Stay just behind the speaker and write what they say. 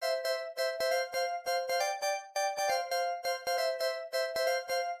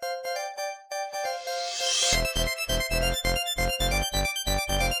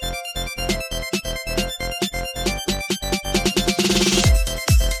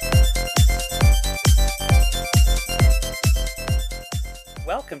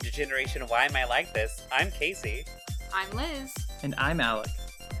Generation Why Am I Like This? I'm Casey. I'm Liz. And I'm Alec.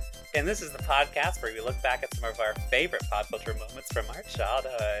 And this is the podcast where we look back at some of our favorite pop culture moments from our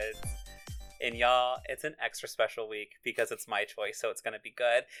childhoods. And y'all, it's an extra special week because it's my choice, so it's going to be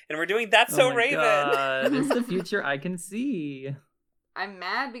good. And we're doing That's So Raven. God. It's the future I can see. I'm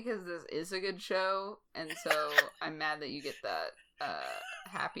mad because this is a good show, and so I'm mad that you get that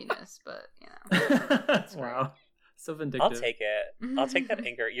happiness, but, you know. That's wow. So vindictive. I'll take it. I'll take that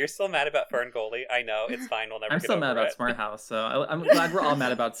anger. You're still mad about Fern Gully. I know. It's fine. We'll never I'm get still over mad about it. Smart House, so I'm glad we're all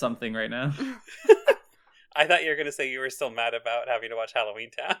mad about something right now. I thought you were going to say you were still mad about having to watch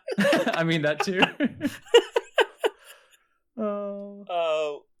Halloween Town. I mean, that too.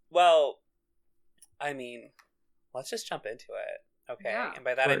 Oh, well, I mean, let's just jump into it. Okay. Yeah. And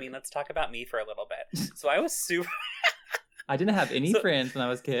by that, I mean, let's talk about me for a little bit. So I was super... I didn't have any friends when I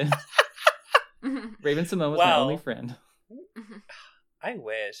was a kid. Raven Simone was my only friend. I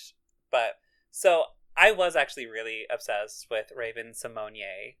wish. But, so I was actually really obsessed with Raven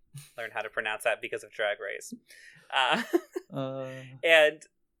Simonier. Learned how to pronounce that because of Drag Race. And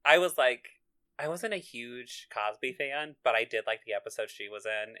I was like, I wasn't a huge Cosby fan, but I did like the episode she was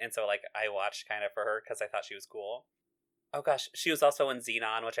in. And so, like, I watched kind of for her because I thought she was cool. Oh gosh, she was also in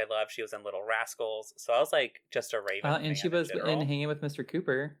Xenon, which I love. She was in Little Rascals. So I was like just a Raven fan and she was in Hanging with Mr.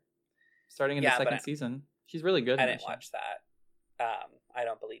 Cooper, starting in the second season. She's really good. I didn't watch that. I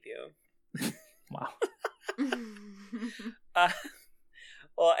don't believe you. Wow.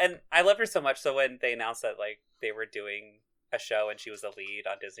 Well, and I loved her so much. So when they announced that like they were doing a show and she was the lead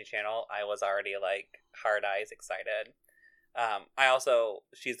on Disney Channel, I was already like hard eyes excited.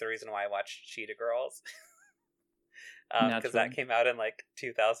 She's the reason why I watched Cheetah Girls. Because that came out in like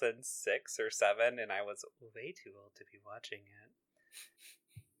 2006 or 7, and I was way too old to be watching it.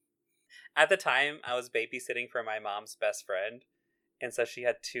 At the time, I was babysitting for my mom's best friend, and so she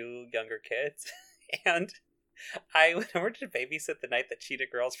had 2 younger kids, and I went over to babysit the night that Cheetah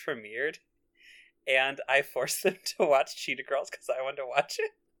Girls premiered, and I forced them to watch Cheetah Girls because I wanted to watch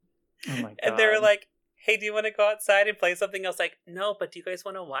it. Oh my God. And they were like, hey, do you want to go outside and play something else? Like, no, but do you guys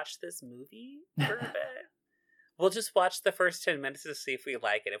want to watch this movie for a bit? We'll just watch the first 10 minutes to see if we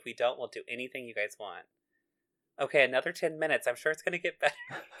like it. If we don't, we'll do anything you guys want. Okay, another 10 minutes. I'm sure it's going to get better.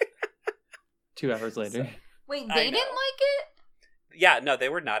 2 hours later. Wait, they didn't like it? Yeah, no, they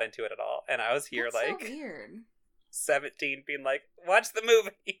were not into it at all. And I was here That's like so weird. 17 being like, watch the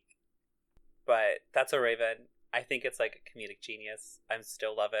movie. But That's a Raven. I think it's like a comedic genius. I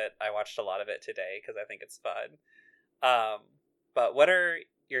still love it. I watched a lot of it today because I think it's fun. But what are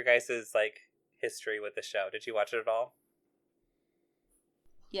your guys' like history with the show? Did you watch it at all?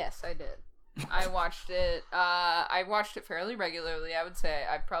 Yes, I did. I watched it. I watched it fairly regularly. I would say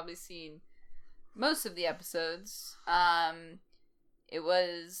I've probably seen most of the episodes. It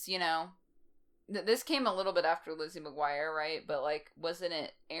was, you know, this came a little bit after Lizzie McGuire, right? But like, wasn't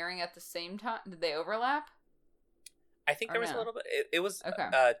it airing at the same time? Did they overlap? I think there was a little bit. It was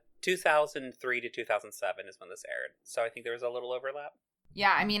okay. 2003 to 2007 is when this aired. So I think there was a little overlap.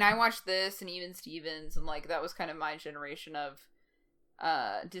 Yeah, I mean, I watched this and Even Stevens, and like that was kind of my generation of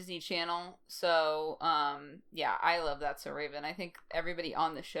Disney Channel. So yeah, I love That's So Raven. I think everybody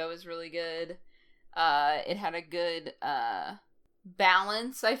on the show is really good. It had a good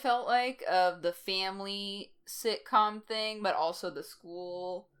balance, I felt like, of the family sitcom thing, but also the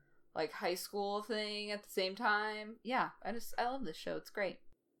school, like high school thing at the same time. Yeah, I love this show. It's great.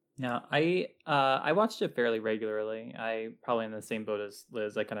 Yeah, I watched it fairly regularly. I probably in the same boat as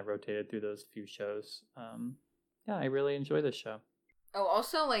Liz. I kind of rotated through those few shows. Yeah, I really enjoy this show. Oh,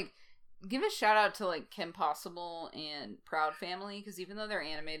 also, like, give a shout out to like Kim Possible and Proud Family, because even though they're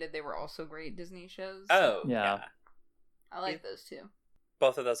animated, they were also great Disney shows. Oh, yeah. I like those too.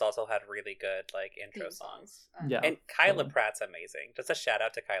 Both of those also had really good like intro songs. Yeah, and Kyla Pratt's amazing. Just a shout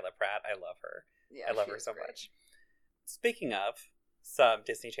out to Kyla Pratt. I love her. Yeah, I love her so much. Speaking of some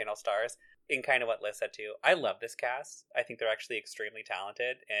Disney Channel stars, in kind of what Liz said too, I love this cast. I think they're actually extremely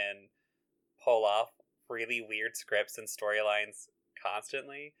talented and pull off really weird scripts and storylines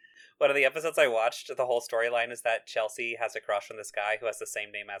constantly. One of the episodes I watched, the whole storyline is that Chelsea has a crush on this guy who has the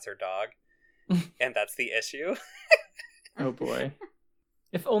same name as her dog, and that's the issue. Oh boy.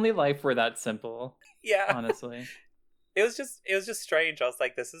 If only life were that simple. Yeah. Honestly. It was just strange. I was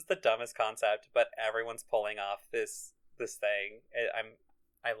like, this is the dumbest concept, but everyone's pulling off this thing.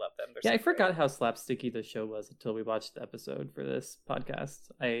 I love them. I forgot how slapsticky the show was until we watched the episode for this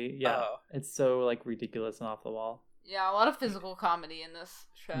podcast. It's so like ridiculous and off the wall. Yeah, a lot of physical comedy in this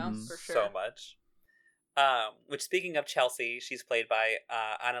show, for sure. So much. Which, speaking of Chelsea, she's played by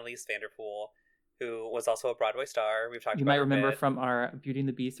Annalise Vanderpool, who was also a Broadway star. We've talked You about might her a remember bit. from our Beauty and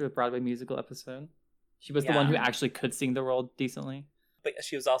the Beast or Broadway musical episode. She was the one who actually could sing the role decently. But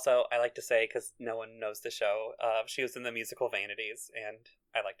she was also, I like to say, because no one knows the show, she was in the musical Vanities, and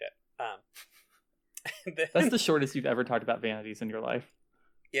I liked it. That's the shortest you've ever talked about Vanities in your life.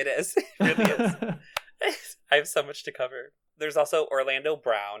 It is. It really is. I have so much to cover. There's also Orlando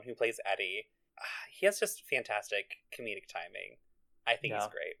Brown, who plays Eddie. He has just fantastic comedic timing. I think he's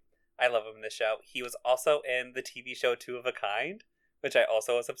great. I love him in this show. He was also in the TV show Two of a Kind, which I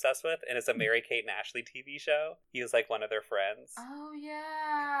also was obsessed with, and it's a Mary-Kate and Ashley TV show. He was like one of their friends. Oh,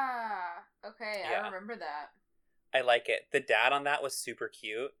 yeah. Okay, yeah. I remember that. I like it. The dad on that was super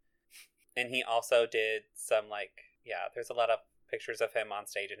cute, and he also did some, there's a lot of pictures of him on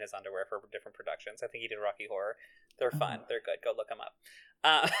stage in his underwear for different productions. I think he did Rocky Horror. They're fun. They're good. Go look them up.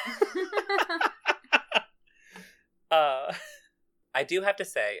 I do have to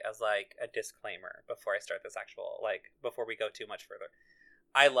say, as like a disclaimer before I start this before we go too much further,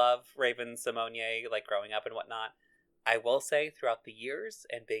 I love Raven-Symoné, like growing up and whatnot. I will say throughout the years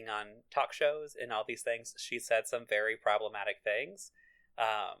and being on talk shows and all these things, she said some very problematic things,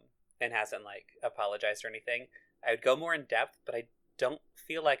 and hasn't like apologized or anything. I would go more in depth, but I don't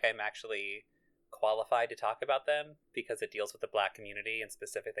feel like I'm actually qualified to talk about them because it deals with the Black community and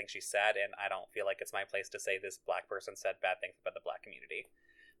specific things she said, and I don't feel like it's my place to say this Black person said bad things about the Black community.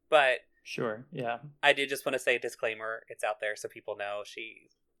 But sure, yeah, I did just want to say a disclaimer. It's out there so people know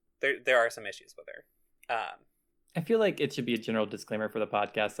there are some issues with her. I feel like it should be a general disclaimer for the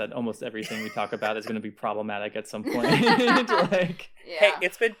podcast that almost everything we talk about is going to be problematic at some point. Hey,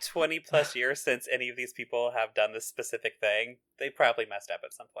 it's been 20 plus years since any of these people have done this specific thing. They probably messed up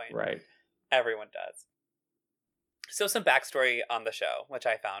at some point. Right. Everyone does. So some backstory on the show, which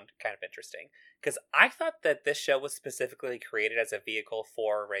I found kind of interesting. Because I thought that this show was specifically created as a vehicle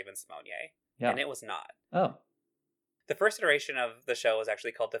for Raven-Symoné. Yeah. And it was not. Oh. The first iteration of the show was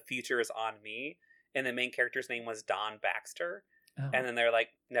actually called The Future is on Me. And the main character's name was Don Baxter. Oh. And then they're like,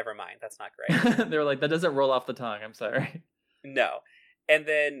 never mind, that's not great. They were like, that doesn't roll off the tongue, I'm sorry. No. And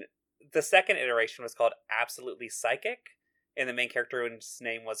then the second iteration was called Absolutely Psychic. And the main character's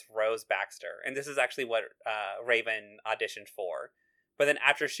name was Rose Baxter. And this is actually what Raven auditioned for. But then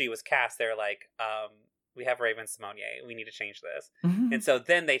after she was cast, they're like, we have Raven-Symoné. We need to change this. Mm-hmm. And so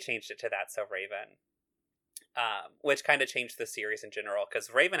then they changed it to That's So Raven. Which kind of changed the series in general. Because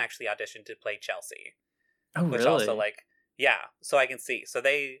Raven actually auditioned to play Chelsea. Oh, which really? Also, like, yeah. So I can see. So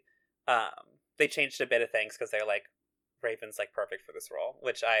they changed a bit of things because they're like, Raven's like perfect for this role.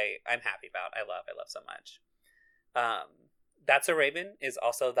 Which I'm happy about. I love so much. That's a Raven is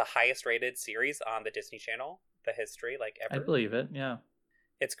also the highest rated series on the Disney Channel, the history, like ever. I believe it, yeah.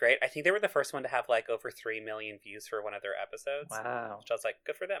 It's great. I think they were the first one to have like over 3 million views for one of their episodes. Wow. Which I was like,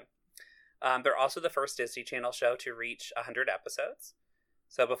 good for them. They're also the first Disney Channel show to reach 100 episodes.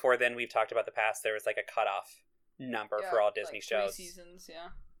 So before then, we've talked about the past, there was like a cutoff number for all Disney like shows. 3 seasons, yeah.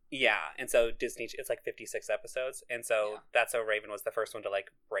 Yeah, and so Disney, it's like 56 episodes. And so That's So Raven was the first one to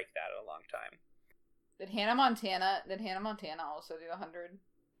like break that in a long time. Did Hannah Montana also do 100?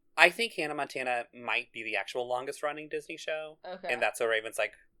 I think Hannah Montana might be the actual longest running Disney show. Okay. And That's So Raven's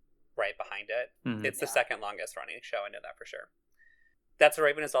like right behind it. Mm-hmm. It's the second longest running show, I know that for sure. That's So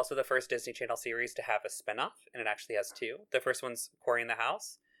Raven is also the first Disney Channel series to have a spinoff, and it actually has 2. The first one's Cory in the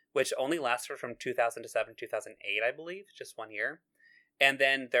House, which only lasted from 2007 to 2008, I believe, just 1 year. And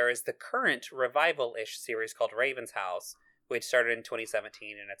then there is the current revival-ish series called Raven's House, which started in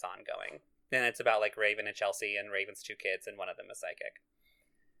 2017, and it's ongoing. And it's about like Raven and Chelsea and Raven's 2 kids, and one of them is psychic.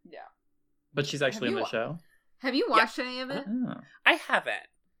 Yeah. But she's actually in the show? Have you watched any of it? Oh. I haven't.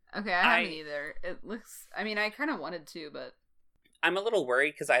 Okay, I haven't either. It looks... I mean, I kind of wanted to, but... I'm a little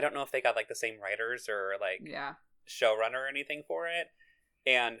worried because I don't know if they got like the same writers or like showrunner or anything for it.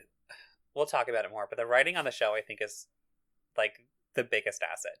 And we'll talk about it more. But the writing on the show, I think, is like the biggest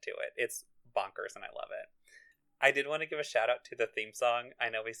asset to it. It's bonkers and I love it. I did want to give a shout out to the theme song. I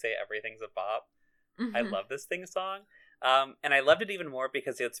know we say everything's a bop. Mm-hmm. I love this theme song. And I loved it even more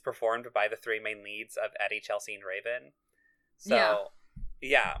because it's performed by the 3 main leads of Eddie, Chelsea, and Raven. So,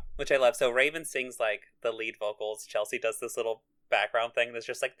 yeah, which I love. So Raven sings like the lead vocals. Chelsea does this little background thing that's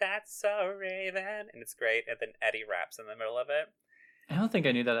just like, That's So Raven. And it's great. And then Eddie raps in the middle of it. I don't think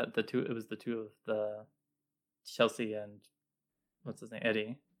I knew that it was the 2 of the Chelsea and what's his name?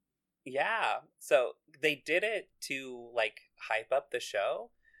 Eddie. Yeah, so they did it to like hype up the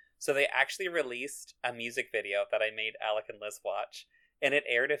show. So they actually released a music video that I made Alec and Liz watch, and it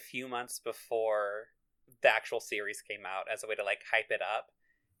aired a few months before the actual series came out as a way to like hype it up.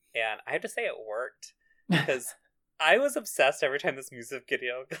 And I have to say it worked because I was obsessed every time this music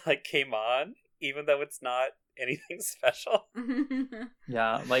video like came on, even though it's not anything special.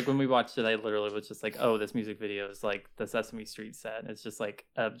 Yeah, like when we watched it, I literally was just like, oh, this music video is like the Sesame Street set. It's just like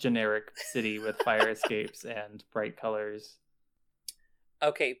a generic city with fire escapes and bright colors.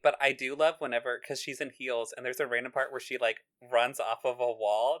 Okay, but I do love whenever, because she's in heels, and there's a random part where she, like, runs off of a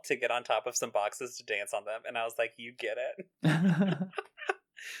wall to get on top of some boxes to dance on them, and I was like, you get it.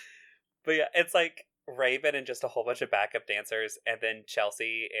 But yeah, it's like Raven and just a whole bunch of backup dancers, and then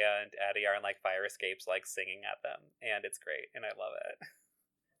Chelsea and Addie are in, like, fire escapes, like, singing at them, and it's great, and I love it.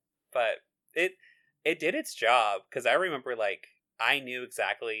 But it did its job, because I remember, like, I knew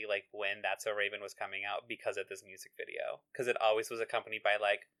exactly, like, when That's So Raven was coming out because of this music video. Because it always was accompanied by,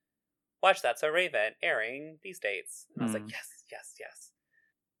 like, watch That's So Raven airing these dates. And I was like, yes, yes, yes.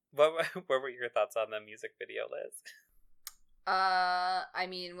 What were your thoughts on the music video, Liz? I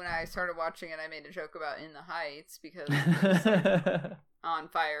mean, when I started watching it, I made a joke about In the Heights because it was on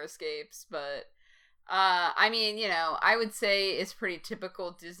fire escapes, but I mean, you know, I would say it's pretty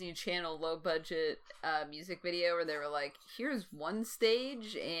typical Disney Channel low budget music video where they were like, here's one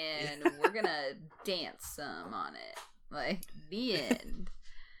stage and we're gonna dance some on it. Like, the end.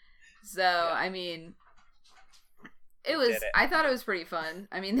 So, yeah. I mean, I thought it was pretty fun.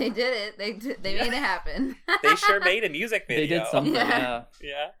 I mean, they did it. They made it happen. They sure made a music video. They did something,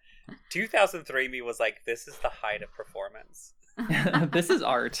 yeah. 2003 me was like, this is the height of performance. This is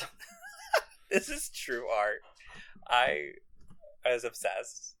art. This is true art. I was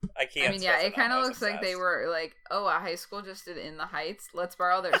obsessed. I can't. I mean, yeah, it kind of looks like they were like, oh, a high school just did In the Heights. Let's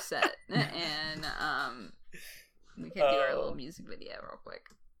borrow their set, and we can do our little music video real quick.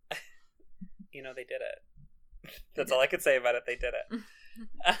 You know, they did it. That's all I could say about it. They did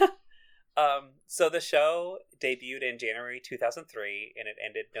it. So the show debuted in January 2003, and it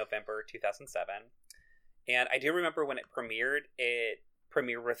ended November 2007. And I do remember when it premiered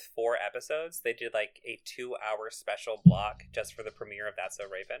with 4 episodes. They did like a 2-hour special block just for the premiere of That's So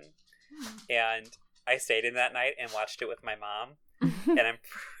Raven. And I stayed in that night and watched it with my mom. And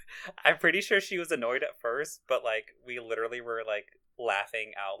I'm pretty sure she was annoyed at first, but like we literally were like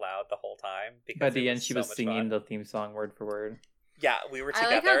laughing out loud the whole time. Because by the end she was singing the theme song word for word. Yeah, we were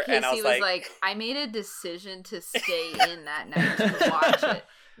together. I like how Casey and I was like, I made a decision to stay in that night to watch it.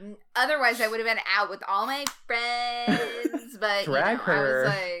 Otherwise, I would have been out with all my friends. But drag her. I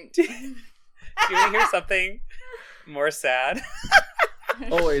was like, do you want to hear something more sad?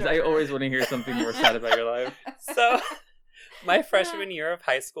 Always, I always want to hear something more sad about your life. So, my freshman year of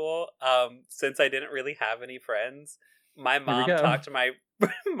high school, since I didn't really have any friends, my mom talked to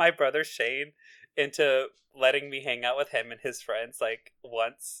my brother Shane into letting me hang out with him and his friends like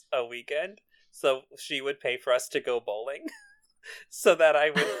once a weekend. So she would pay for us to go bowling. So that I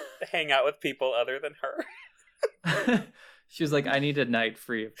would hang out with people other than her. She was like, I need a night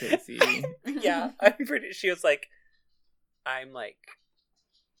free of Casey. Yeah, she was like, I'm like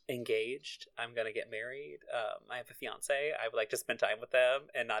engaged. I'm going to get married. I have a fiance. I would like to spend time with them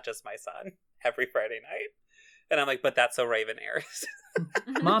and not just my son every Friday night. And I'm like, but That's So Raven airs.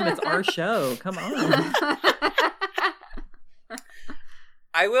 Mom, it's our show. Come on.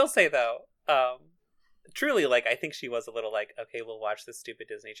 I will say though, truly, like, I think she was a little like, okay, we'll watch this stupid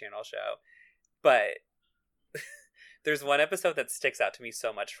Disney Channel show. But there's one episode that sticks out to me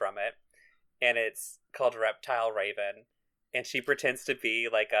so much from it, and it's called Reptile Raven, and she pretends to be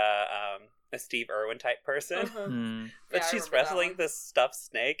like a Steve Irwin type person, but she's wrestling this stuffed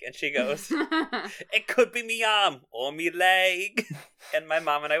snake, and she goes, "It could be me arm or me leg," and my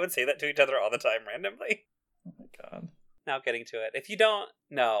mom and I would say that to each other all the time randomly. Oh my god. Now getting to it. If you don't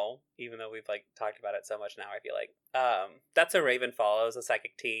know, even though we've like talked about it so much now, I feel like That's So Raven follows a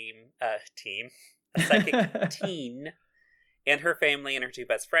psychic a psychic teen and her family and her 2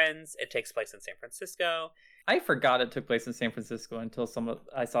 best friends. It takes place in San Francisco. I forgot it took place in San Francisco until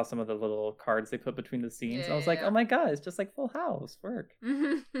I saw some of the little cards they put between the scenes. I was like, oh my god, it's just like Full House. Work.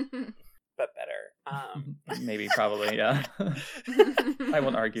 But better. Maybe, probably, yeah. I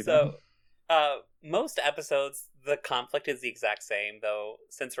won't argue that. Most episodes, the conflict is the exact same, though.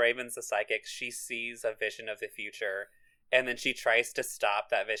 Since Raven's the psychic, she sees a vision of the future, and then she tries to stop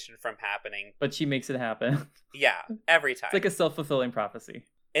that vision from happening. But she makes it happen. Yeah, every time. It's like a self-fulfilling prophecy.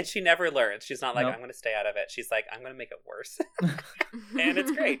 And she never learns. She's not like, I'm going to stay out of it. She's like, I'm going to make it worse. And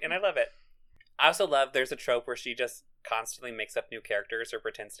it's great, and I love it. I also love there's a trope where she just constantly makes up new characters or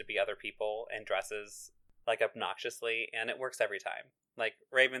pretends to be other people and dresses like obnoxiously, and it works every time. Like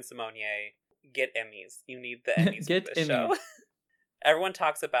Raven-Symoné, get Emmys. You need the Emmys for this show. Everyone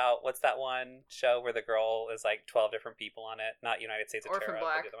talks about, what's that one show where the girl is like 12 different people on it? Not United States of Terror. Orphan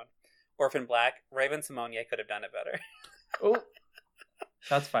Black. Orphan Black. Raven-Symoné could have done it better. Oh.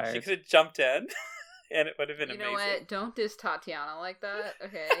 Shots She fired. could have jumped in, and it would have been You amazing. know what? Don't diss Tatiana like that,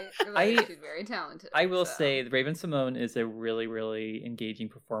 okay? 'Cause she's very talented. I will so. say Raven Simone is a really, really engaging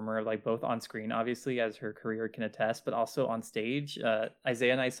performer, like both on screen, obviously, as her career can attest, but also on stage.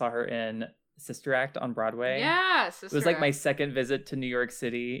 Isaiah and I saw her in Sister Act on Broadway. Yeah, It Sister was like my Act. second visit to New York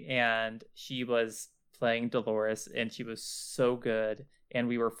City, and she was playing Dolores, and she was so good. And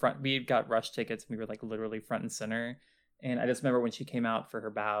we got rush tickets, and we were like literally front and center. And I just remember when she came out for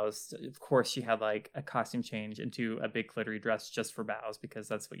her bows, of course she had like a costume change into a big glittery dress just for bows, because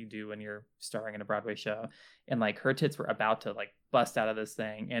that's what you do when you're starring in a Broadway show. And like her tits were about to like bust out of this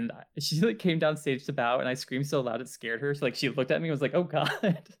thing. And she like came down stage to bow, and I screamed so loud it scared her. So like she looked at me and was like, oh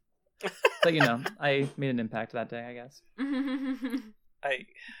God. But you know, I made an impact that day, I guess.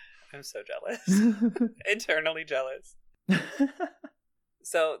 I'm so jealous. Internally jealous.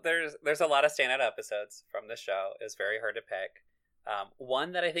 So there's a lot of standout episodes from the show. It's very hard to pick.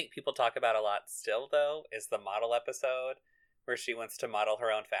 One that I think people talk about a lot still, though, is the model episode where she wants to model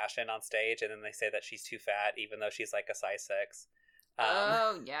her own fashion on stage, and then they say that she's too fat, even though she's like a size 6.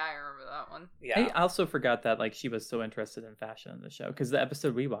 Oh, yeah, I remember that one. Yeah. I also forgot that like she was so interested in fashion in the show, because the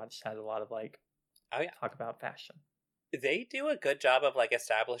episode we watched had a lot of like talk about fashion. They do a good job of like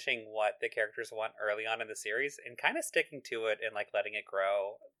establishing what the characters want early on in the series and kind of sticking to it and like letting it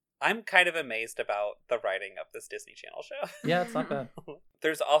grow. I'm kind of amazed about the writing of this Disney Channel show. Yeah, it's not bad.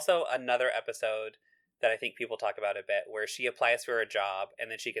 There's also another episode that I think people talk about a bit where she applies for a job and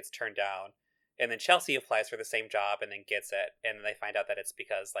then she gets turned down. And then Chelsea applies for the same job and then gets it. And then they find out that it's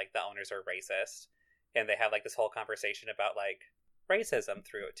because like the owners are racist. And they have like this whole conversation about like racism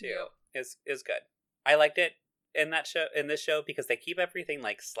through it too. Yep. Is good. I liked it in this show because they keep everything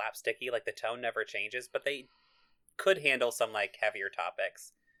like slapsticky, like the tone never changes, but they could handle some like heavier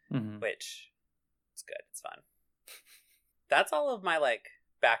topics, which is good. It's fun. That's all of my like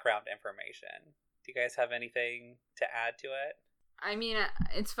background information. Do you guys have anything to add to it? I mean,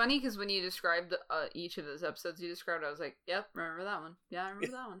 it's funny because when you described each of those episodes you described, I was like, yep, remember that one. Yeah, I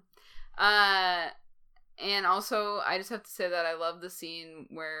remember that one. And also, I just have to say that I love the scene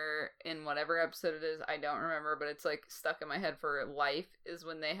where, in whatever episode it is, I don't remember, but it's like stuck in my head for life, is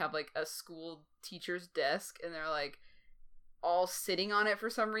when they have like a school teacher's desk and they're like all sitting on it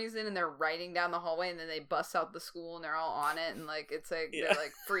for some reason, and they're writing down the hallway, and then they bust out the school and they're all on it, and like it's like they're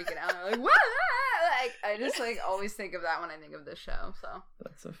like freaking out. They're like, what? Like I just like always think of that when I think of this show. So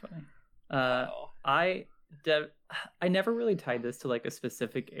that's so funny. I never really tied this to like a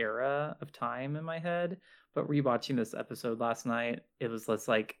specific era of time in my head, but rewatching this episode last night, it was less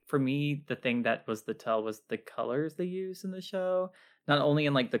like, for me, the thing that was the tell was the colors they used in the show, not only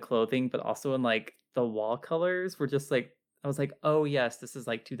in like the clothing, but also in like the wall colors were just like, I was like, oh yes, this is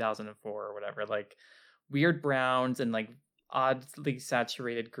like 2004 or whatever, like weird browns and like oddly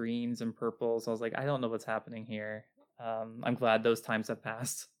saturated greens and purples. I was like, I don't know what's happening here. I'm glad those times have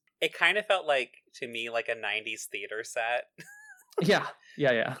passed. It kind of felt like, to me, like a 90s theater set. Yeah.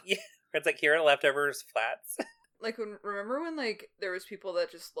 It's like, here are leftovers flats. Like, remember when, like, there was people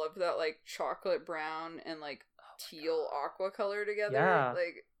that just loved that, like, chocolate brown and, like, teal aqua color together? Yeah.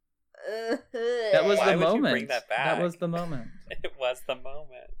 Like, that was Why the would moment. you bring that back? That was the moment. It was the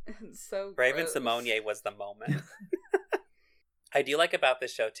moment. It's so Raven gross. Simone was the moment. I do like about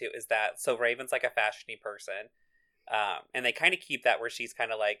this show, too, is that, so Raven's like a fashion-y person. And they kind of keep that where she's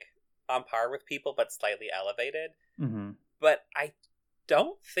kind of like on par with people, but slightly elevated. Mm-hmm. But I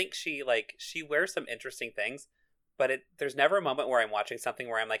don't think she wears some interesting things, but there's never a moment where I'm watching something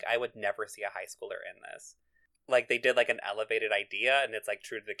where I'm like, I would never see a high schooler in this. Like, they did like an elevated idea and it's like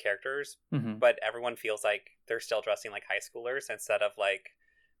true to the characters, but everyone feels like they're still dressing like high schoolers instead of like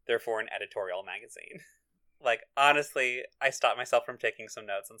they're for an editorial magazine. Like, honestly, I stopped myself from taking some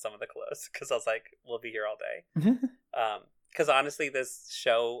notes on some of the clothes because I was like, we'll be here all day. Because honestly, this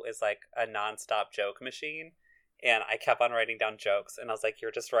show is like a nonstop joke machine. And I kept on writing down jokes. And I was like, you're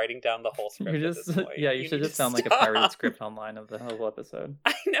just writing down the whole script at this point. Yeah, you should just sound like a pirated script online of the whole episode.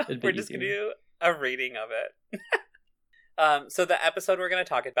 I know. We're just going to do a reading of it. So the episode we're going to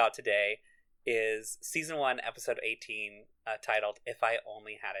talk about today is Season 1, Episode 18, titled, If I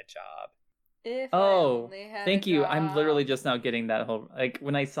Only Had a Job. Thank you. I'm literally just now getting that whole, like,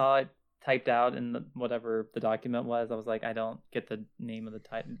 when I saw it typed out in whatever the document was, I was like, I don't get the name of the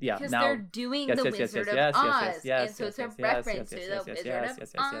title. Yeah, because now they're doing the Wizard of Oz, and so it's a reference to the Wizard of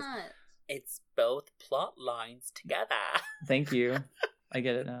Oz. It's both plot lines together. Thank you. I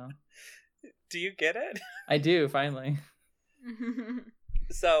get it now. Do you get it? I do, finally.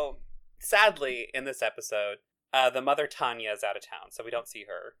 So, sadly, in this episode, the mother Tanya is out of town, so we don't see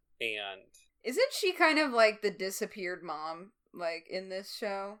her. And isn't she kind of like the disappeared mom? like, in this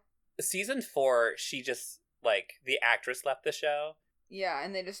show. Season 4, she just, like, the actress left the show. Yeah,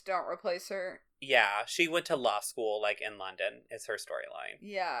 and they just don't replace her. Yeah, she went to law school, like, in London, is her storyline.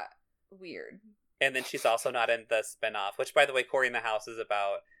 Yeah, weird. And then she's also not in the spinoff, which, by the way, Corey in the House is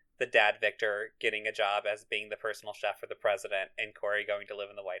about the dad, Victor, getting a job as being the personal chef for the president, and Corey going to live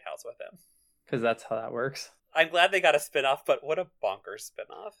in the White House with him. Because that's how that works. I'm glad they got a spinoff, but what a bonkers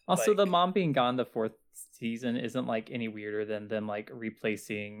spinoff. Also, the mom being gone the 4th season isn't, like, any weirder than them, like,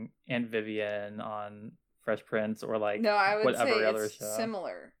 replacing Aunt Vivian on Fresh Prince or, like, no, I would whatever say other it's show.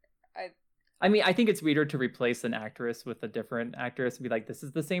 similar. I mean, I think it's weirder to replace an actress with a different actress and be like, this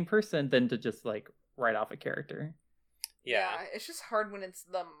is the same person, than to just, like, write off a character. Yeah. It's just hard when it's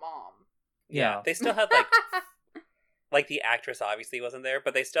the mom. Yeah. They still had, like, the actress obviously wasn't there,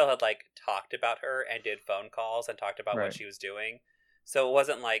 but they still had, like, talked about her and did phone calls and talked about what she was doing. So it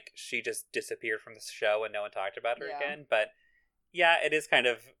wasn't like she just disappeared from the show and no one talked about her again. But yeah, it is kind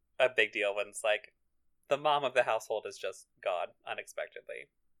of a big deal when it's like the mom of the household is just gone unexpectedly.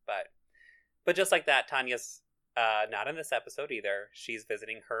 But just like that, Tanya's not in this episode either. She's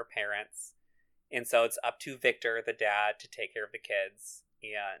visiting her parents. And so it's up to Victor, the dad, to take care of the kids.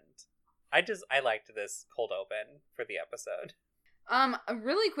 And I liked this cold open for the episode.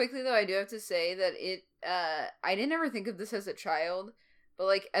 Really quickly though, I do have to say that I didn't ever think of this as a child, but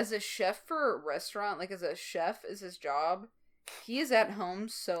like as a chef for a restaurant, like as a chef is his job, he is at home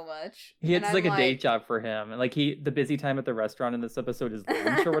so much. It's like a day job for him. And like the busy time at the restaurant in this episode is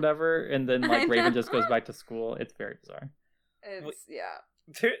lunch or whatever, and then like Raven just goes back to school. It's very bizarre.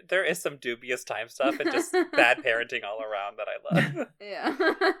 There is some dubious time stuff and just bad parenting all around that I love. Yeah.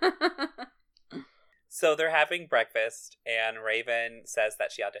 So they're having breakfast, and Raven says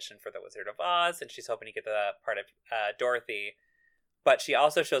that she auditioned for The Wizard of Oz, and she's hoping to get the part of Dorothy. But she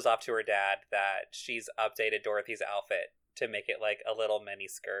also shows off to her dad that she's updated Dorothy's outfit to make it like a little mini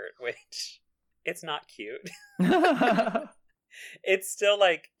skirt, which it's not cute. It's still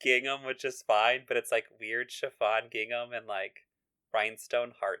like gingham, which is fine, but it's like weird chiffon gingham and like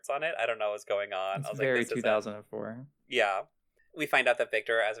rhinestone hearts on it. I don't know what's going on. It's I was very like, this 2004. Yeah. We find out that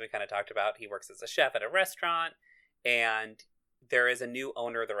Victor, as we kind of talked about, he works as a chef at a restaurant, and there is a new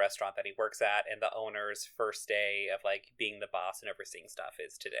owner of the restaurant that he works at, and the owner's first day of like being the boss and overseeing stuff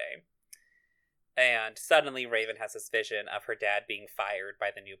is today. And suddenly Raven has this vision of her dad being fired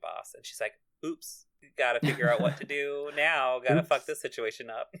by the new boss, and she's like, oops, gotta figure out what to do now, gotta fuck this situation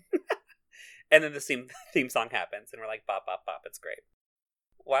up. And then the theme song happens, and we're like, bop, bop, bop, it's great.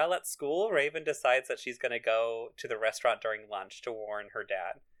 While at school, Raven decides that she's going to go to the restaurant during lunch to warn her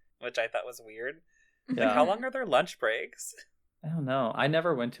dad, which I thought was weird. Yeah. Like, how long are their lunch breaks? I don't know. I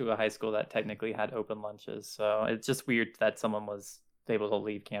never went to a high school that technically had open lunches, so it's just weird that someone was able to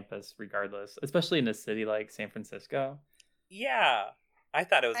leave campus regardless, especially in a city like San Francisco. Yeah, I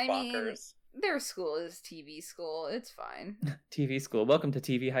thought it was bonkers. Their school is TV school. It's fine. TV school. Welcome to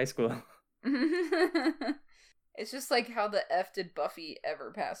TV high school. It's just like how the F did Buffy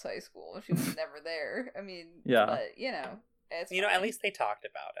ever pass high school? She was never there. I mean, yeah. But, it's fine. At least they talked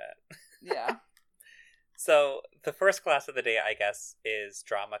about it. Yeah. So, the first class of the day, I guess, is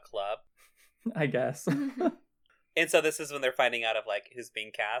drama club. I guess. And so this is when they're finding out of, like, who's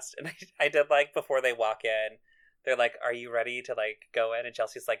being cast. And I did, like, before they walk in, they're like, are you ready to, like, go in? And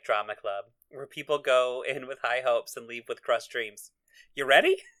Chelsea's like, drama club, where people go in with high hopes and leave with crushed dreams. You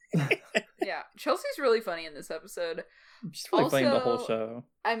ready? Yeah, Chelsea's really funny in this episode. She's really playing the whole show.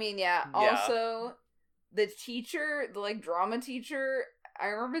 I mean, yeah. Also, the teacher, the like drama teacher, I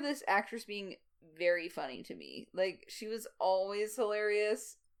remember this actress being very funny to me. Like, she was always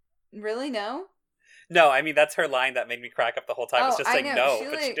hilarious. Really? No? No, I mean, that's her line that made me crack up the whole time. It's just saying no,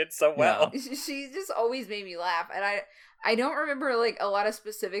 but she did so well. She just always made me laugh. And I don't remember like a lot of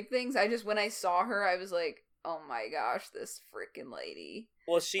specific things. I just, when I saw her, I was like, oh my gosh, this freaking lady.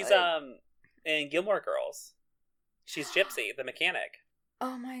 Well, she's in Gilmore Girls. She's Gypsy, the mechanic.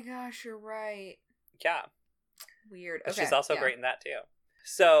 Oh my gosh, you're right. Yeah. Weird. Okay, she's also great in that too.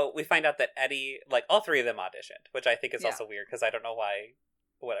 So we find out that Eddie, like all three of them auditioned, which I think is also weird because I don't know why,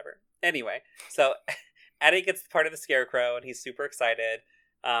 whatever. Anyway, so Eddie gets part of the Scarecrow and he's super excited.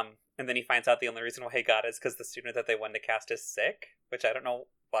 And then he finds out the only reason why he got it is because the student that they wanted to cast is sick, which I don't know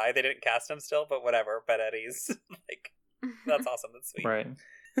why they didn't cast him still, but whatever. But Eddie's like, that's awesome. That's sweet. Right.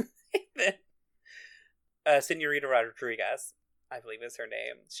 Then, Senorita Rodriguez, I believe is her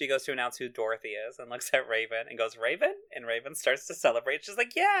name. She goes to announce who Dorothy is and looks at Raven and goes, Raven? And Raven starts to celebrate. She's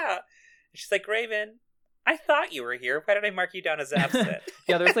like, yeah. And she's like, Raven, I thought you were here. Why did I mark you down as absent?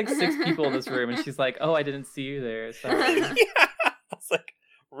 Yeah, there's like 6 people in this room, and she's like, oh, I didn't see you there. Sorry. Yeah. I was like,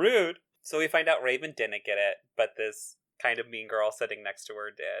 rude. So we find out Raven didn't get it, but this kind of mean girl sitting next to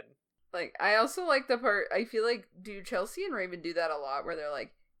her did. Like, I also like the part, I feel like, do Chelsea and Raven do that a lot, where they're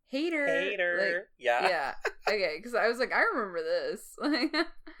like, hater. Hater. Like, yeah. Yeah. Okay, because I was like, I remember this.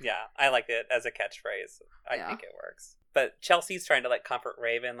 Yeah, I like it as a catchphrase. I think it works. But Chelsea's trying to, like, comfort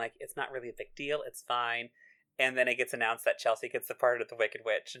Raven, like, it's not really a big deal, it's fine. And then it gets announced that Chelsea gets the part of the Wicked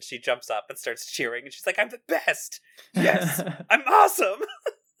Witch, and she jumps up and starts cheering, and she's like, I'm the best! Yes! I'm awesome!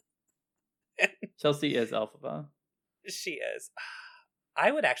 Chelsea is Elphaba. She is.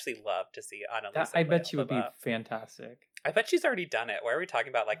 I would actually love to see Annalisa I play bet she would be Elphaba. fantastic. I bet she's already done it. Why are we talking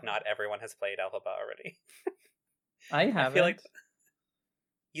about, like, not everyone has played Elphaba already? I haven't. I feel like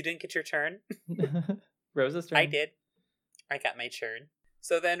you didn't get your turn. Rosa's turn. I did. I got my turn.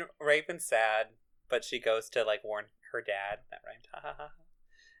 So then Raven's sad, but she goes to, like, warn her dad, that rhymed,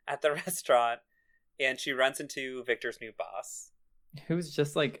 at the restaurant, and she runs into Victor's new boss. Who's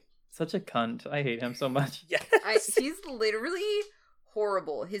just, like, such a cunt. I hate him so much. Yes. He's literally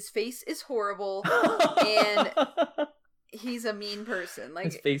horrible. His face is horrible, and he's a mean person. Like,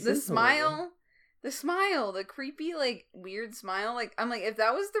 His face the is smile, the creepy, like, weird smile. Like, I'm like, if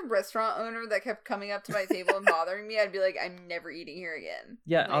that was the restaurant owner that kept coming up to my table and bothering me, I'd be like, I'm never eating here again.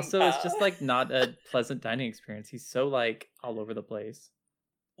 Yeah, Like, also, it's just, like, not a pleasant dining experience. He's so, like, all over the place.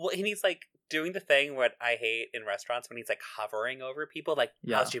 Well, and he's, like, doing the thing what I hate in restaurants when he's, like, hovering over people, like,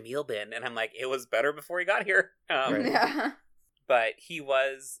 how's your meal been? And I'm like, it was better before he got here. Right. Yeah. But he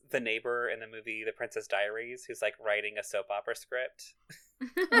was the neighbor in the movie The Princess Diaries who's, like, writing a soap opera script.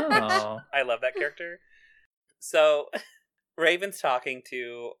 Oh. I love that character. So Raven's talking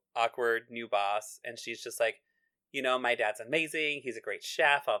to awkward new boss, and she's just like, you know, my dad's amazing. He's a great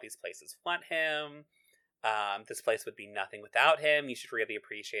chef. All these places want him. This place would be nothing without him. You should really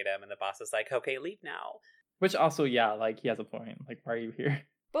appreciate him. And the boss is like, okay, leave now. Which also, yeah, like, he has a point. Like, why are you here?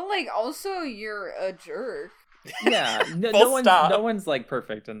 But, like, also, you're a jerk. Yeah, Full stop. no one's, like,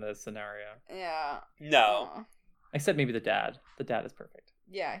 perfect in this scenario. Yeah. No. Aw. Except maybe the dad. The dad is perfect.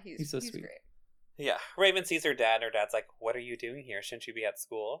 Yeah, he's so sweet. great. Yeah. Raven sees her dad, and her dad's like, what are you doing here? Shouldn't you be at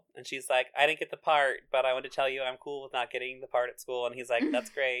school? And she's like, I didn't get the part, but I want to tell you I'm cool with not getting the part at school. And he's like, that's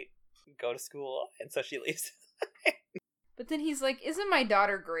great. Go to school. And so she leaves. But then he's like, isn't my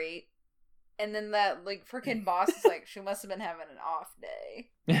daughter great? And then that, like, freaking boss is like, she must have been having an off day.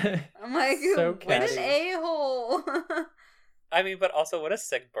 I'm like, So what catty. an a-hole. I mean, but also what a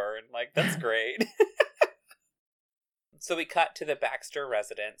sick burn. Like, that's great. So we cut to the Baxter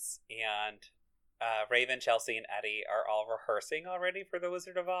residence, and Raven, Chelsea, and Eddie are all rehearsing already for The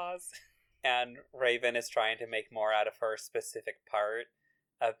Wizard of Oz. And Raven is trying to make more out of her specific part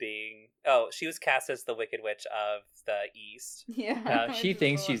of being... Oh, she was cast as the Wicked Witch of the East. Yeah. She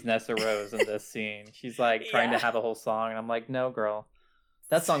thinks she's Nessa Rose in this scene. She's, like, trying Yeah. to have a whole song, and I'm like, no, girl.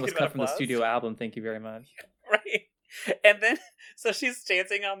 That song was See what cut it from the was? studio album, thank you very much. Right. And then, so she's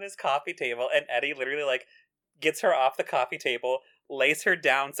dancing on this coffee table, and Eddie literally, like, gets her off the coffee table, lays her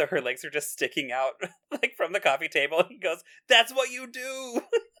down so her legs are just sticking out, like, from the coffee table, and he goes, that's what you do!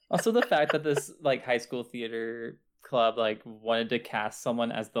 Also, the fact that this, like, high school theater club, like, wanted to cast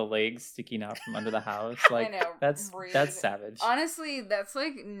someone as the legs sticking out from under the house, like, I know, that's rude. savage. Honestly, that's,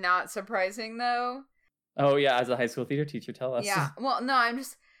 like, not surprising, though. Oh, yeah, as a high school theater teacher, tell us. Yeah, well, no, I'm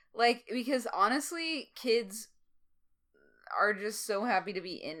just, like, because honestly, kids are just so happy to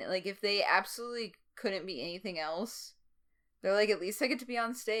be in it. Like, if they absolutely couldn't be anything else, they're like, at least I get to be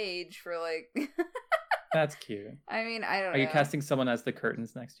on stage for, like... That's cute. I mean, I don't know. Are you casting someone as the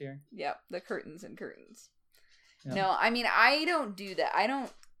curtains next year? Yep, the curtains and curtains. Yeah. No, I mean, I don't do that.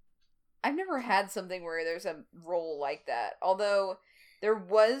 I've never had something where there's a role like that. Although, there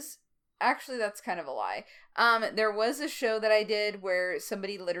was... Actually, that's kind of a lie. There was a show that I did where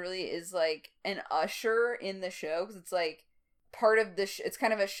somebody literally is, like, an usher in the show. Because it's, like, part of the... it's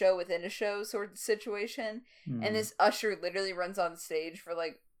kind of a show within a show sort of situation. Hmm. And this usher literally runs on stage for,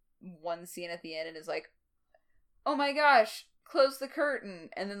 like, one scene at the end and is like, oh my gosh, close the curtain,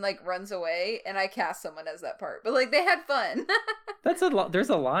 and then, like, runs away, and I cast someone as that part. But, like, they had fun. That's there's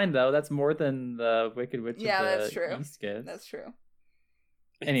a line, though. That's more than the Wicked Witch Yeah, of the that's true. East gets. That's true.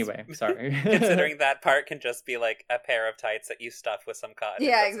 Anyway, sorry. Considering that part can just be, like, a pair of tights that you stuff with some cotton.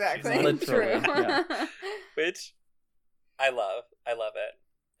 Yeah, That's what she's exactly. on. Literally, True. yeah. Which, I love. I love it.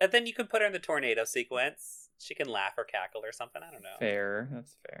 And then you can put her in the tornado sequence. She can laugh or cackle or something. I don't know. Fair.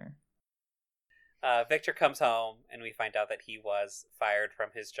 That's fair. Victor comes home, and we find out that he was fired from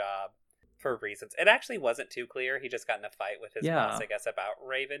his job for reasons. It actually wasn't too clear. He just got in a fight with his Yeah. boss, I guess, about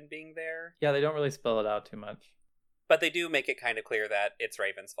Raven being there. Yeah, they don't really spell it out too much. But they do make it kind of clear that it's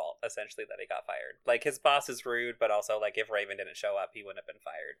Raven's fault, essentially, that he got fired. Like, his boss is rude, but also, like, if Raven didn't show up, he wouldn't have been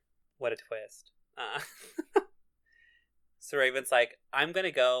fired. What a twist. So Raven's like, I'm going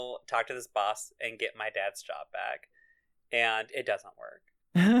to go talk to this boss and get my dad's job back. And it doesn't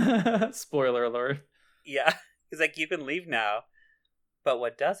work. Spoiler alert. Yeah. He's like, you can leave now. But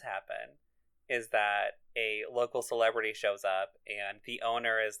what does happen is that a local celebrity shows up and the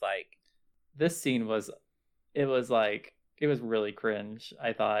owner is like... This scene was really cringe,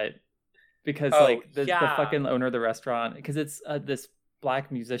 I thought. Because, the fucking owner of the restaurant... Because it's this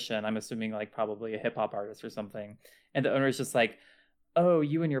black musician, I'm assuming, like, probably a hip-hop artist or something. And the owner is just like, oh,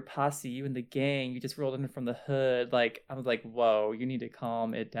 you and your posse, you and the gang, you just rolled in from the hood. Like, I was like, whoa, you need to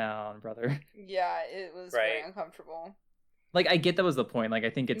calm it down, brother. Yeah, it was very uncomfortable. Like, I get that was the point. Like, I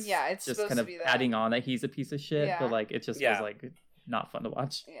think it's just kind of adding on that he's a piece of shit. Yeah. But, like, it just was, like, not fun to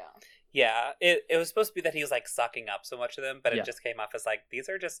watch. Yeah. Yeah, it was supposed to be that he was, like, sucking up so much of them, but it just came off as, like, this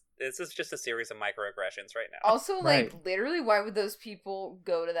is just a series of microaggressions right now. Also, like, literally, why would those people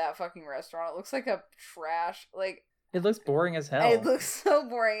go to that fucking restaurant? It looks like a trash, like... It looks boring as hell. It looks so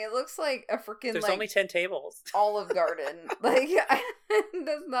boring. It looks like a freaking, There's only 10 tables. Olive Garden. Like, it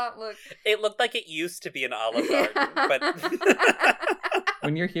does not look... It looked like it used to be an Olive Garden, but...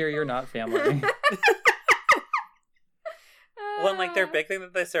 When you're here, you're not family. Well, and, like, their big thing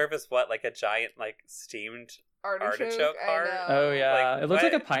that they serve is what? Like, a giant, like, steamed artichoke heart? Oh, yeah. Like, it looks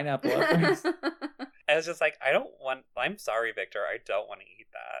like a pineapple at first. I was just like, I'm sorry, Victor, I don't want to eat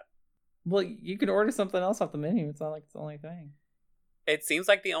that. Well, you could order something else off the menu. It's not like it's the only thing. It seems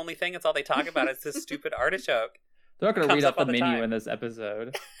like the only thing, it's all they talk about is this stupid artichoke. They're not going to read off the menu in this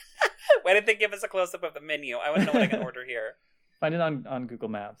episode. Why did they give us a close-up of the menu? I want to know what I can order here. Find it on Google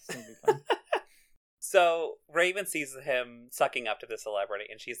Maps. It'll be fun. So Raven sees him sucking up to the celebrity,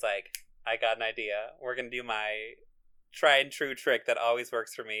 and she's like, I got an idea. We're going to do my tried and true trick that always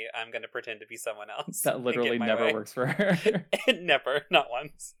works for me. I'm going to pretend to be someone else. That literally never works for her. Never, not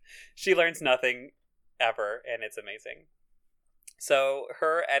once. She learns nothing ever, and it's amazing. So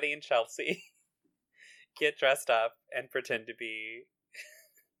her, Eddie, and Chelsea get dressed up and pretend to be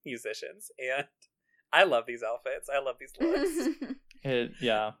musicians, and I love these outfits. I love these looks.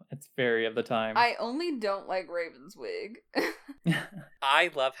 It's very of the time. I only don't like Raven's wig.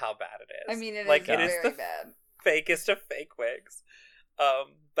 I love how bad it is. I mean, it is very the bad. Fakest of fake wigs.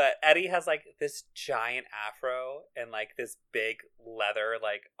 But Eddie has, like, this giant afro and, like, this big leather,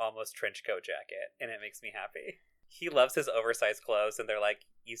 like, almost trench coat jacket, and it makes me happy. He loves his oversized clothes, and they're like,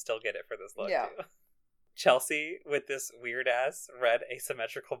 you still get it for this look, too. Chelsea with this weird-ass red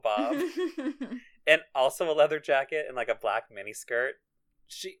asymmetrical bob, and also a leather jacket and, like, a black miniskirt.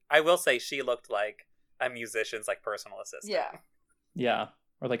 I will say, she looked like a musician's, like, personal assistant. Yeah. Yeah.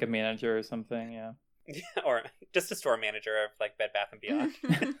 Or, like, a manager or something, yeah. Or just a store manager of, like, Bed Bath & Beyond.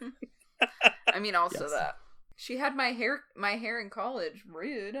 I mean, also that. She had my hair in college.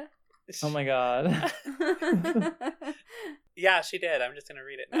 Rude. Oh my god. Yeah, she did. I'm just gonna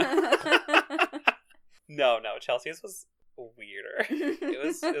read it now. No, Chelsea's was weirder.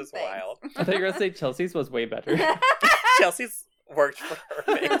 It was wild. I thought you were gonna say Chelsea's was way better. Chelsea's worked for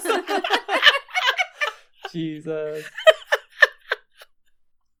her face. Jesus.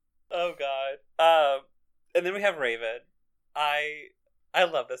 Oh god. And then we have Raven. I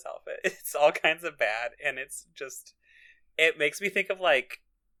love this outfit. It's all kinds of bad, and it's just, it makes me think of, like,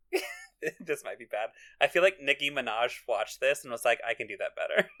 this might be bad. I feel like Nicki Minaj watched this and was like, I can do that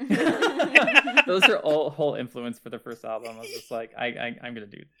better. Those are all whole influence for the first album. I was just like, I'm gonna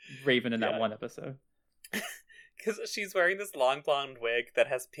do Raven in that one episode. Because she's wearing this long blonde wig that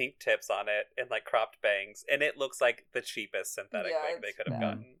has pink tips on it and, like, cropped bangs, and it looks like the cheapest synthetic wig they could have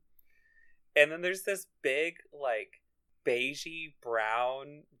gotten. And then there's this big, like, beigey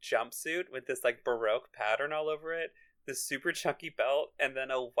brown jumpsuit with this, like, Baroque pattern all over it, this super chunky belt, and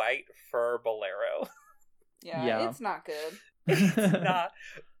then a white fur bolero. Yeah, it's not good. It's not,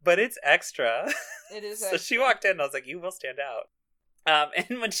 but it's extra. It is extra. So she walked in, and I was like, you will stand out.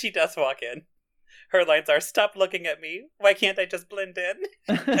 And when she does walk in, her lines are, stop looking at me. Why can't I just blend in?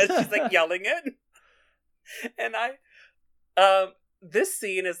 As she's, like, yelling it. And this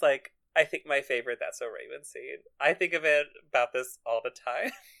scene is, like, I think my favorite That's So Raven scene. I think of it about this all the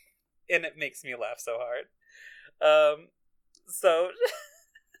time. And it makes me laugh so hard. So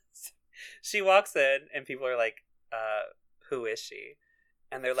she walks in and people are like, who is she?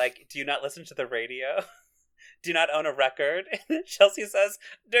 And they're like, do you not listen to the radio? Do you not own a record? And Chelsea says,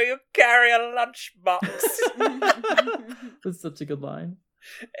 do you carry a lunchbox? That's such a good line.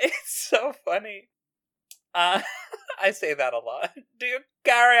 It's so funny. I say that a lot. Do you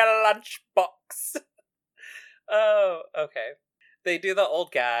carry a lunchbox? Oh, okay. They do the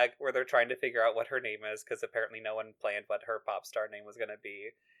old gag where they're trying to figure out what her name is, because apparently no one planned what her pop star name was going to be.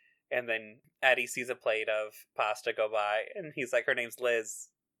 And then Eddie sees a plate of pasta go by, and he's like, her name's Liz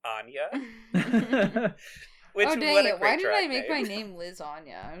Anya. Which, oh, dang what a it. great Why did I drag make name. my name Liz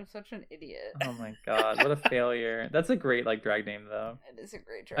Anya? I'm such an idiot. Oh my god, what a failure. That's a great like drag name though. It is a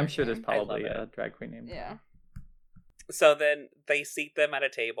great drag I'm sure name. there's probably I love a drag queen name. Yeah. So then they seat them at a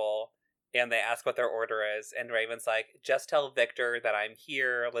table, and they ask what their order is, and Raven's like, just tell Victor that I'm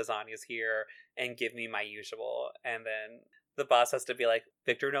here, Lasagna's here, and give me my usual. And then the boss has to be like,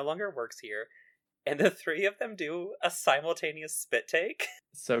 Victor no longer works here. And the three of them do a simultaneous spit take.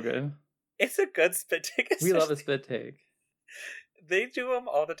 So good. It's a good spit take. We love a spit take. They do them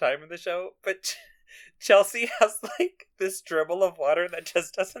all the time in the show, but Chelsea has like this dribble of water that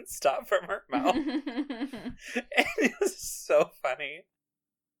just doesn't stop from her mouth. And it was so funny.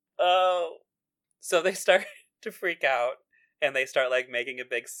 Oh. So they start to freak out, and they start like making a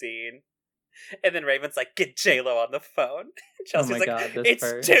big scene. And then Raven's like, get J-Lo on the phone. Chelsea's like, God,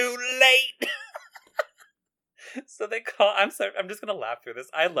 it's too late. So they call. I'm just gonna laugh through this.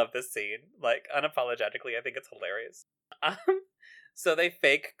 I love this scene, like unapologetically. I think it's hilarious. So they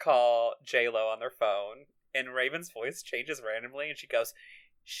fake call J-Lo on their phone, and Raven's voice changes randomly, and she goes,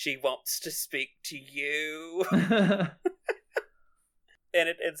 "She wants to speak to you." And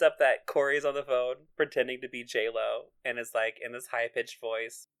it ends up that Corey's on the phone pretending to be J-Lo, and is like in this high pitched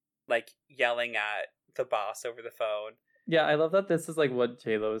voice, like yelling at the boss over the phone. Yeah, I love that this is like what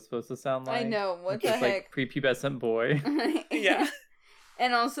J-Lo is supposed to sound like. I know, what like the this, heck? like prepubescent boy. Yeah.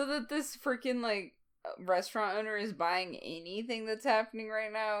 And also that this freaking like restaurant owner is buying anything that's happening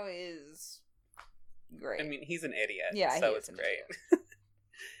right now is great. I mean, he's an idiot. Yeah, so he it's is an great.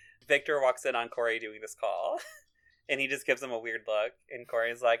 Victor walks in on Corey doing this call, and he just gives him a weird look. And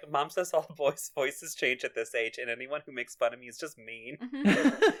Corey's like, "Mom says all boys' voices change at this age, and anyone who makes fun of me is just mean."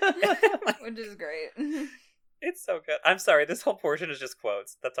 Which is great. It's so good. I'm sorry, this whole portion is just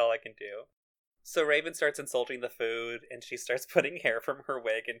quotes. That's all I can do. So Raven starts insulting the food, and she starts putting hair from her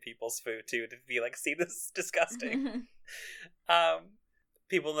wig in people's food, too, to be like, see, this is disgusting.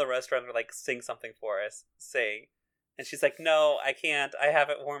 People in the restaurant are like, sing something for us. Sing. And she's like, no, I can't. I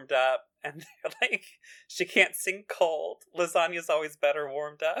haven't warmed up. And they're like, she can't sing cold. Lasagna's always better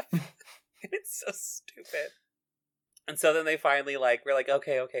warmed up. And it's so stupid. And so then they finally we're like,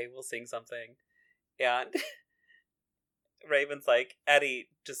 okay, we'll sing something. And Raven's like, Eddie,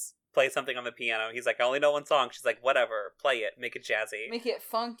 just play something on the piano. He's like, I only know one song. She's like, whatever, play it. Make it jazzy. Make it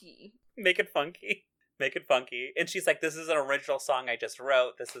funky. Make it funky. Make it funky. And she's like, this is an original song I just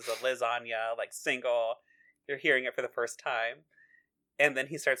wrote. This is a Lasagna, single. You're hearing it for the first time. And then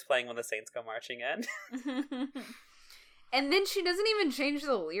he starts playing When the Saints Go Marching In. And then she doesn't even change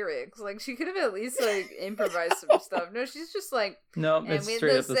the lyrics. Like, she could have at least, improvised some stuff. No, she's just like... No, it's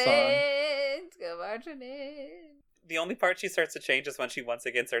straight up the song. Saints go marching in. The only part she starts to change is when she once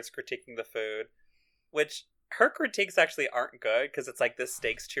again starts critiquing the food. Which, her critiques actually aren't good, because it's like, this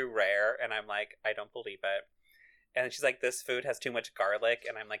steak's too rare. And I'm like, I don't believe it. And then she's like, this food has too much garlic.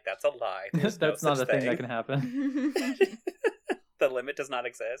 And I'm like, that's a lie. That's not a thing that can happen. The limit does not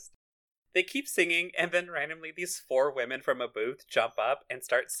exist. They keep singing, and then randomly these 4 women from a booth jump up and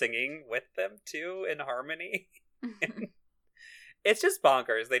start singing with them, too, in harmony. It's just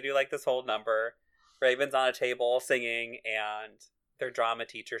bonkers. They do, this whole number. Raven's on a table singing, and their drama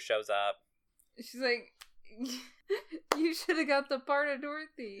teacher shows up. She's like, you should have got the part of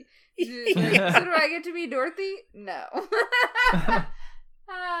Dorothy. She's like, so do I get to be Dorothy? No.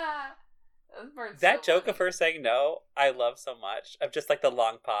 That joke of her saying no, I love so much. Of just, the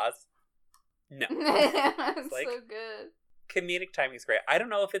long pause. No. It's so good. Comedic timing is great. I don't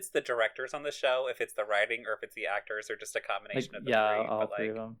know if it's the directors on the show, if it's the writing, or if it's the actors, or just a combination of the three. All three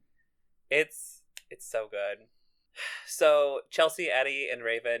of them. It's so good. So Chelsea, Eddie, and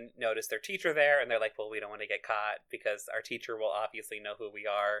Raven notice their teacher there, and they're like, well, we don't want to get caught, because our teacher will obviously know who we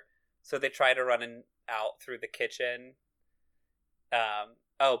are. So they try to run out through the kitchen.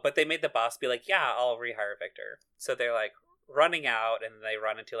 But they made the boss be like, yeah, I'll rehire Victor. So they're running out, and they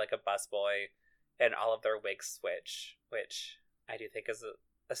run into a busboy, and all of their wigs switch, which I do think is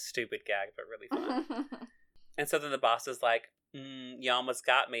a stupid gag, but really fun. And so then the boss is like, you almost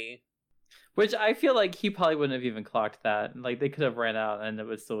got me. Which I feel like he probably wouldn't have even clocked that. They could have ran out and it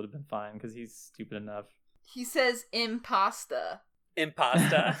would still have been fine because he's stupid enough. He says impasta.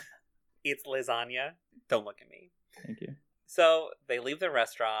 Impasta. It's lasagna. Don't look at me. Thank you. So they leave the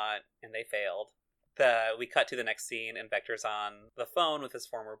restaurant and they failed. We cut to the next scene, and Victor's on the phone with his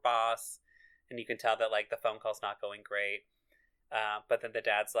former boss, and you can tell that the phone call's not going great. But then the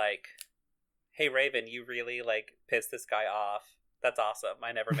dad's like, hey Raven, you really pissed this guy off. That's awesome.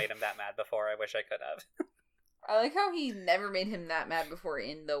 I never made him that mad before. I wish I could have. I like how he never made him that mad before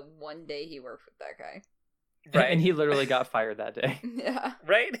in the one day he worked with that guy. Right. And he literally got fired that day. Yeah.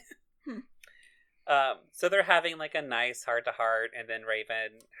 Right? So they're having like a nice heart-to-heart, and then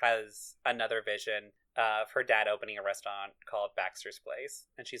Raven has another vision of her dad opening a restaurant called Baxter's Place.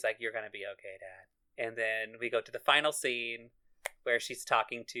 And she's like, "You're going to be okay, Dad." And then we go to the final scene where she's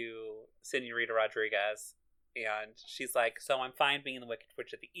talking to Senorita Rodriguez. And she's like, "So I'm fine being the Wicked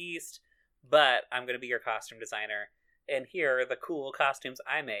Witch of the East, but I'm going to be your costume designer. And here are the cool costumes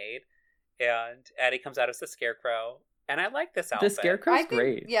I made." And Eddie comes out as the Scarecrow. And I like this outfit. The Scarecrow's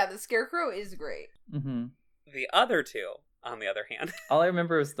great. Yeah, the Scarecrow is great. Mm-hmm. The other two, on the other hand. All I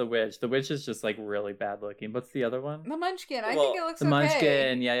remember is the Witch. The Witch is just like really bad looking. What's the other one? The Munchkin. I think it looks the okay.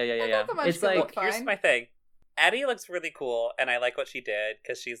 Munchkin. Yeah. I thought the Munchkin It's like, looked fine. Here's my thing. Addie looks really cool, and I like what she did,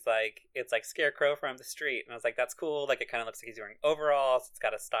 because she's like, it's like Scarecrow from the street. And I was like, that's cool. Like, it kind of looks like he's wearing overalls. It's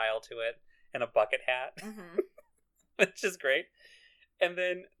got a style to it, and a bucket hat, which is great. And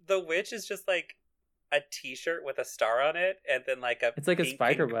then the Witch is just like a t-shirt with a star on it, and then like a it's like a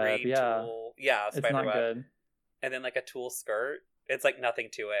spider web, yeah. Tool. Yeah, a spider it's not web. Good. And then like a tulle skirt. It's like nothing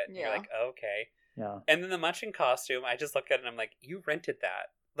to it. And you're like, okay. Yeah. And then the Munchkin costume, I just look at it and I'm like, you rented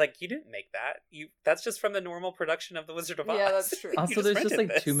that. Like, you didn't make that. That's just from the normal production of The Wizard of Oz. Yeah, that's true. Also, there's just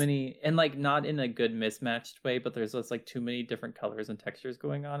like too many, and like not in a good mismatched way, but there's just like too many different colors and textures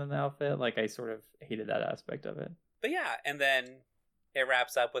going on in the outfit. Like, I sort of hated that aspect of it. But yeah, and then it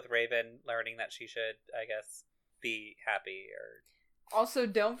wraps up with Raven learning that she should, I guess, be happy. Or also,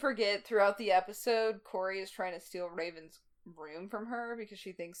 don't forget, throughout the episode, Corey is trying to steal Raven's room from her because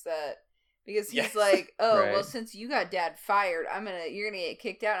she thinks that, because he's like, oh, right. Well, since you got Dad fired, you're gonna get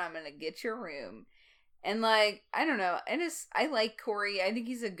kicked out, and I'm gonna get your room. And like, I don't know, I like Corey. I think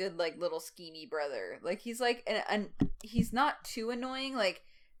he's a good like little schemy brother. Like, he's like he's not too annoying like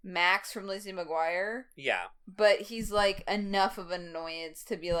Max from Lizzie McGuire. Yeah. But he's like enough of an annoyance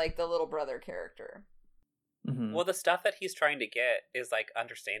to be like the little brother character. Mm-hmm. Well, the stuff that he's trying to get is like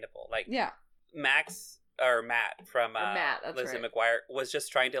understandable. Like, yeah, Matt from Lizzie McGuire was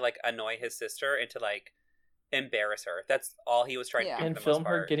just trying to like annoy his sister and to like embarrass her. That's all he was trying to do. And film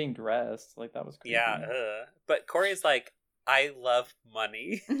her getting dressed. Like, that was creepy. Yeah. But Corey's like, I love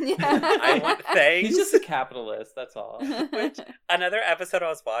money. Yeah. I want things. He's just a capitalist, that's all. Which, another episode I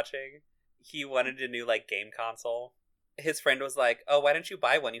was watching, he wanted a new like game console. His friend was like, "Oh, why don't you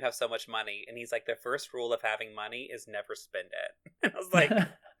buy one? You have so much money." And he's like, "The first rule of having money is never spend it." And I was like,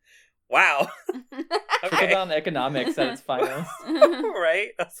 wow. Okay. Trickle-down economics at its finest. Right?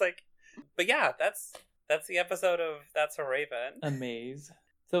 I was like, but yeah, that's the episode of That's a Raven. Amaze.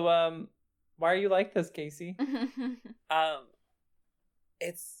 So, why are you like this, Casey?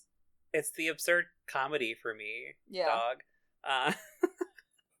 It's the absurd comedy for me, dog.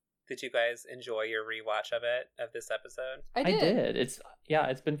 Did you guys enjoy your rewatch of this episode? I did. It's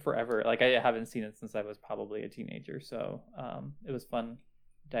been forever. Like, I haven't seen it since I was probably a teenager, so it was fun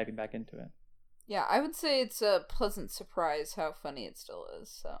diving back into it. Yeah, I would say it's a pleasant surprise how funny it still is.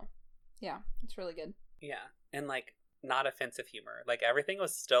 So, yeah, it's really good. Yeah, and like not offensive humor. Like, everything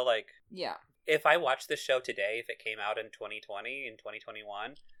was still like, yeah. If I watched this show today, if it came out in 2020, in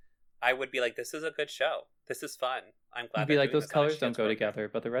 2021, I would be like, this is a good show. This is fun. I'm glad. You'd be like, those colors don't go together,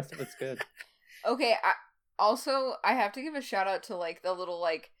 but the rest of it's good. Okay, I have to give a shout out to like the little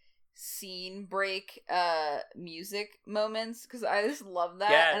like scene break music moments, because I just love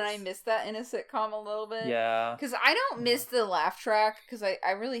that, and I miss that in a sitcom a little bit. Yeah, because I don't miss the laugh track, because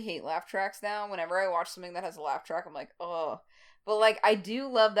I really hate laugh tracks now. Whenever I watch something that has a laugh track, I'm like, oh. But like, I do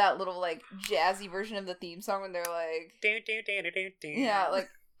love that little like jazzy version of the theme song when they're like, yeah, like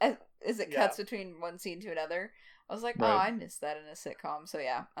as it cuts between one scene to another. I was like, oh, I miss that in a sitcom. So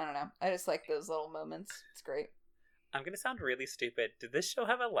yeah, I don't know. I just like those little moments. It's great. I'm gonna sound really stupid. Did this show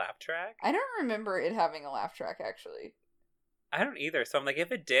have a laugh track? I don't remember it having a laugh track, actually. I don't either. So I'm like,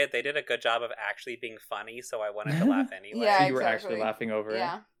 if it did, they did a good job of actually being funny, so I wanted to laugh anyway. Yeah, so you were actually laughing over it.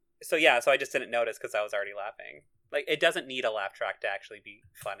 So I just didn't notice because I was already laughing. Like, it doesn't need a laugh track to actually be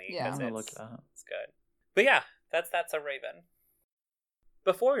funny. Yeah, I'm gonna look it up. It's good. But yeah, that's a Raven.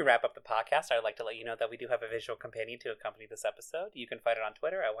 Before we wrap up the podcast, I'd like to let you know that we do have a visual companion to accompany this episode. You can find it on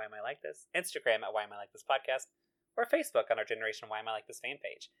Twitter at Why Am I Like This, Instagram at Why Am I Like This Podcast, or Facebook on our Generation Why Am I Like This fan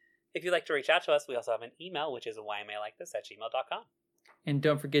page. If you'd like to reach out to us, we also have an email, which is whyamilikethis@gmail.com. And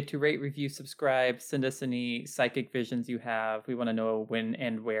don't forget to rate, review, subscribe, send us any psychic visions you have. We want to know when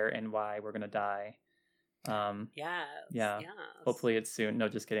and where and why we're going to die. Yes. Hopefully it's soon. No,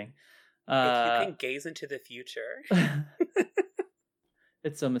 just kidding. If you can gaze into the future.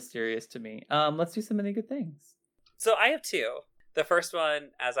 It's so mysterious to me. Let's do so many good things. So I have two. The first one,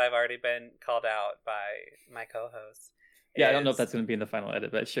 as I've already been called out by my co-hosts. Yeah, I don't know if that's going to be in the final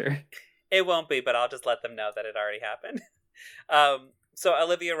edit, but sure. It won't be, but I'll just let them know that it already happened. So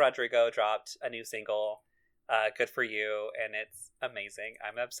Olivia Rodrigo dropped a new single, Good For You, and it's amazing.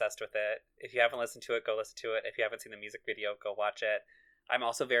 I'm obsessed with it. If you haven't listened to it, go listen to it. If you haven't seen the music video, go watch it. I'm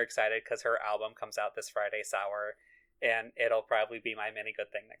also very excited because her album comes out this Friday, Sour, and it'll probably be my mini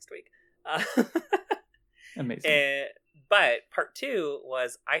good thing next week. Amazing. But part 2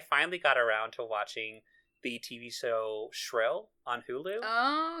 was I finally got around to watching the TV show Shrill on Hulu.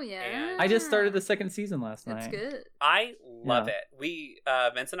 Oh, yeah. And I just started the second season last night. That's good. I love it. We,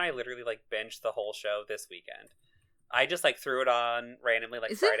 Vince and I literally like binged the whole show this weekend. I just like threw it on randomly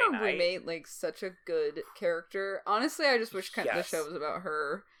like Isn't Friday her night. roommate like such a good character? Honestly, I just wish the show was about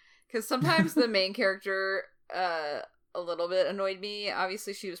her. Because sometimes the main character a little bit annoyed me.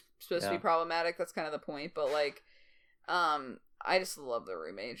 Obviously, she was supposed to be problematic. That's kind of the point. But like, I just love the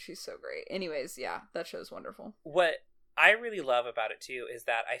roommate. She's so great. Anyways, yeah, that show's wonderful. What I really love about it too is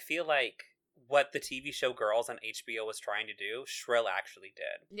that I feel like what the TV show Girls on HBO was trying to do, Shrill actually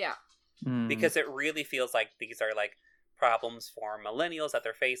did. Yeah. Because it really feels like these are like problems for millennials that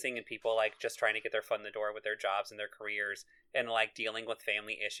they're facing and people like just trying to get their foot in the door with their jobs and their careers and like dealing with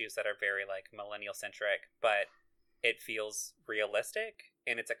family issues that are very like millennial centric, but it feels realistic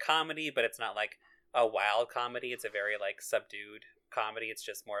and it's a comedy, but it's not like a wild comedy. It's a very like subdued comedy. It's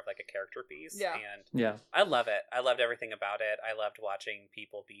just more of like a character piece. Yeah. And I love it. I loved everything about it. I loved watching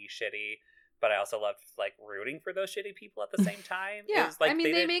people be shitty, but I also loved like rooting for those shitty people at the same time. Yeah. It was, like, I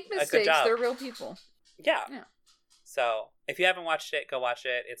mean, they make a good mistakes. job. They're real people. Yeah. Yeah. So if you haven't watched it, go watch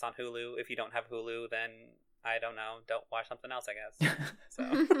it. It's on Hulu. If you don't have Hulu, then I don't know. Don't watch something else, I guess.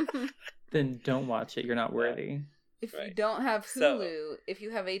 So Then don't watch it. You're not worthy. If you don't have Hulu, if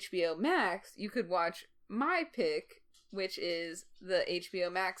you have HBO Max, you could watch my pick, which is the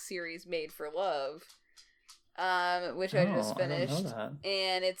HBO Max series Made for Love, which I just finished. I don't know that.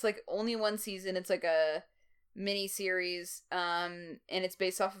 And it's like only one season. It's like a mini series, and it's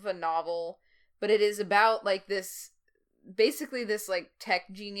based off of a novel, but it is about like this, basically this like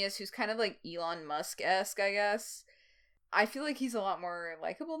tech genius who's kind of like Elon Musk-esque, I guess. I feel like he's a lot more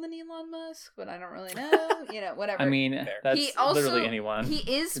likable than Elon Musk, but I don't really know. Whatever. I mean, that's literally anyone. He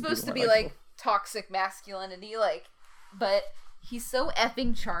is supposed to be like toxic masculinity, like, but he's so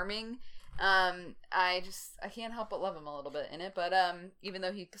effing charming. I can't help but love him a little bit in it, but even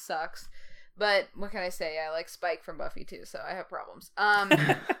though he sucks. But what can I say? I like Spike from Buffy too, so I have problems.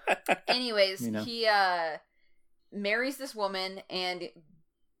 Anyways, he marries this woman, and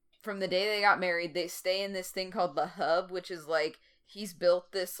from the day they got married, they stay in this thing called the Hub, which is like, he's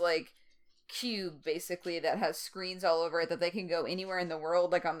built this like cube basically that has screens all over it that they can go anywhere in the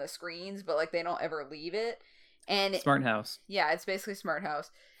world, like on the screens, but like they don't ever leave it. And Smart House. Yeah, it's basically Smart House.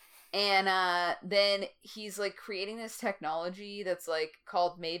 And then he's like creating this technology that's like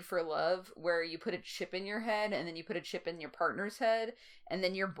called Made for Love, where you put a chip in your head and then you put a chip in your partner's head, and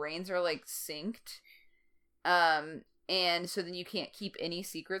then your brains are like synced. And so then you can't keep any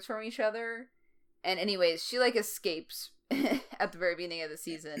secrets from each other. And anyways, she like escapes at the very beginning of the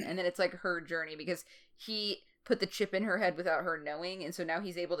season, and then it's like her journey because he put the chip in her head without her knowing, and so now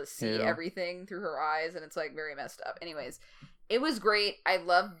he's able to see everything through her eyes, and it's like very messed up. Anyways, it was great. I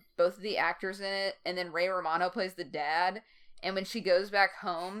loved both of the actors in it, and then Ray Romano plays the dad, and when she goes back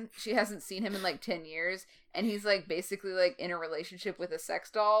home, she hasn't seen him in like 10 years, and he's like basically like in a relationship with a sex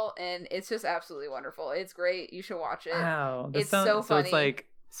doll, and it's just absolutely wonderful. It's great. You should watch it. Wow. It's so funny. So it's like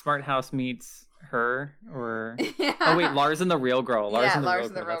Smart House meets Her, or oh wait, Lars and the Real Girl. Lars and the Real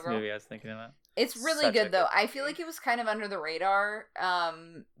Girl. That's the movie I was thinking about. It's really good though. I feel like it was kind of under the radar,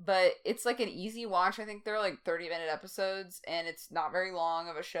 but it's like an easy watch. I think they're like 30-minute episodes, and it's not very long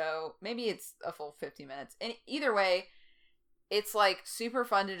of a show. Maybe it's a full 50 minutes. And either way, it's like super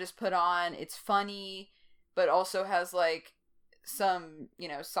fun to just put on. It's funny, but also has like some,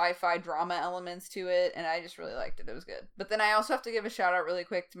 sci-fi drama elements to it, and I just really liked it. It was good. But then I also have to give a shout out really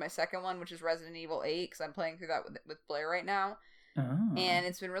quick to my second one, which is Resident Evil 8, because I'm playing through that with Blair right now. Oh. And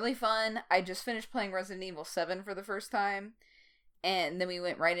it's been really fun. I just finished playing Resident Evil 7 for the first time, and then we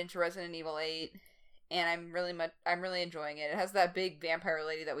went right into Resident Evil 8, and I'm really enjoying it. It has that big vampire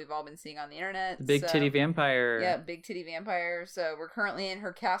lady that we've all been seeing on the internet. The big titty vampire. Yeah, big titty vampire. So we're currently in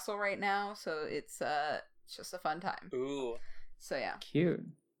her castle right now, so it's just a fun time. Ooh. So yeah. Cute.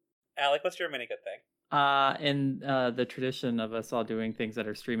 Alec, what's your mini good thing? In the tradition of us all doing things that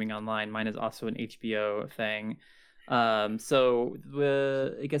are streaming online, mine is also an HBO thing. So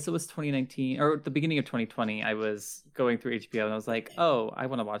I guess it was 2019 or the beginning of 2020. I was going through HBO and I was like, oh, I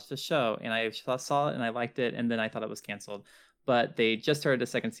want to watch this show, and I saw it and I liked it, and then I thought it was canceled. but they just started a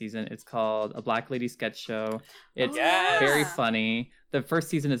second season. It's called A Black Lady Sketch Show. It's Yes. very funny. The first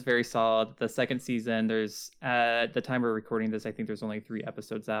season is very solid. The second season, there's at the time we're recording this, I think there's only 3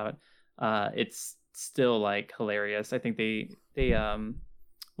 episodes out. It's still like hilarious. I think they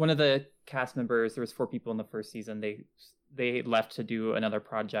one of the cast members, there was 4 people in the first season. They left to do another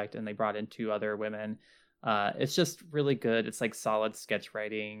project, and they brought in 2 other women. It's just really good. It's like solid sketch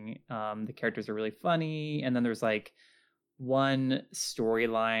writing. The characters are really funny, and then there's like one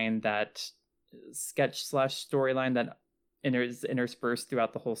storyline, that sketch/storyline that is interspersed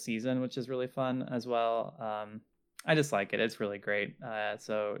throughout the whole season, which is really fun as well. I just like it. It's really great.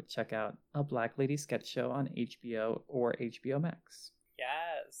 So check out A Black Lady Sketch Show on HBO or HBO Max.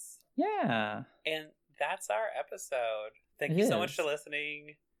 Yes. Yeah. And that's our episode. Thank It you so much is. for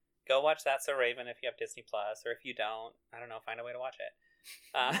listening. Go watch That's So Raven if you have Disney Plus, or if you don't, I don't know, find a way to watch it.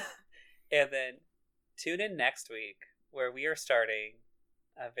 And then tune in next week, where we are starting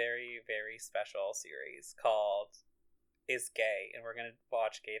a very, very special series called Is Gay, and we're going to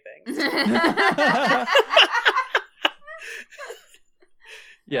watch gay things.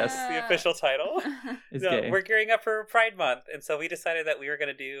 Yes. The official title. It's No, gay. we're gearing up for Pride Month, and so we decided that we were going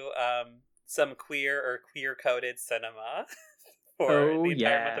to do some queer or queer-coded cinema for Oh, the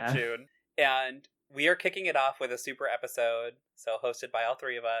entire month yeah. of June. And we are kicking it off with a super episode, so hosted by all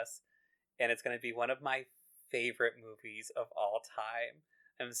 3 of us, and it's going to be one of my favorite movies of all time.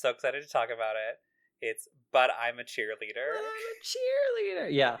 I'm so excited to talk about it. It's But I'm a Cheerleader. I'm a cheerleader.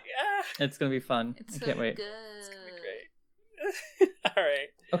 Yeah, Yeah, it's gonna be fun. It's I so can't wait. good. it's going to be great. All right.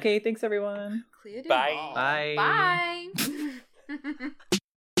 Okay, thanks everyone. Clea Bye. Duvall. Bye. Bye.